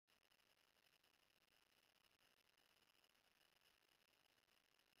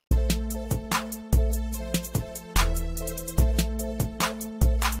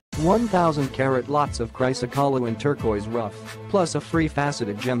1,000 carat lots of Chrysocolla and turquoise rough, plus a free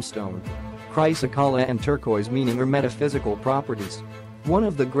faceted gemstone. Chrysocolla and turquoise meaning or metaphysical properties. One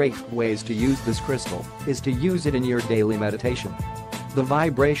of the great ways to use this crystal is to use it in your daily meditation. The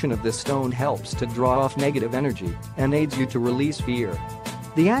vibration of this stone helps to draw off negative energy and aids you to release fear.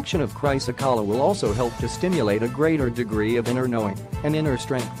 The action of Chrysocolla will also help to stimulate a greater degree of inner knowing and inner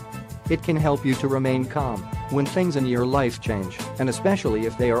strength. It can help you to remain calm when things in your life change, and especially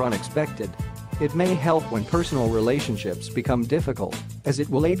if they are unexpected. It may help when personal relationships become difficult, as it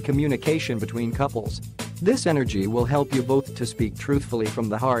will aid communication between couples. This energy will help you both to speak truthfully from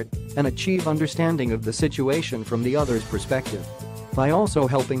the heart and achieve understanding of the situation from the other's perspective. By also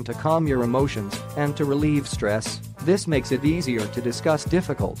helping to calm your emotions and to relieve stress, this makes it easier to discuss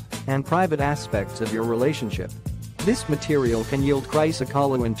difficult and private aspects of your relationship. This material can yield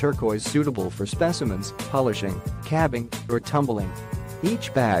Chrysocolla and turquoise suitable for specimens, polishing, cabbing, or tumbling.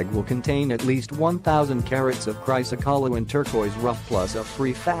 Each bag will contain at least 1,000 carats of Chrysocolla and turquoise rough plus a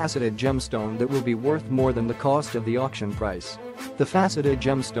free faceted gemstone that will be worth more than the cost of the auction price. The faceted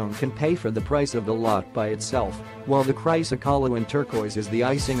gemstone can pay for the price of the lot by itself, while the Chrysocolla and turquoise is the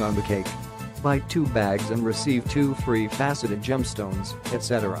icing on the cake. Buy 2 bags and receive 2 free faceted gemstones,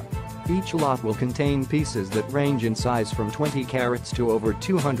 etc. Each lot will contain pieces that range in size from 20 carats to over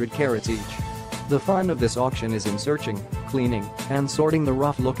 200 carats each. The fun of this auction is in searching, cleaning, and sorting the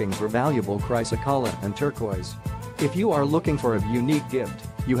rough looking for valuable Chrysocolla and turquoise. If you are looking for a unique gift,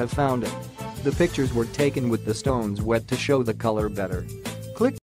 you have found it. The pictures were taken with the stones wet to show the color better.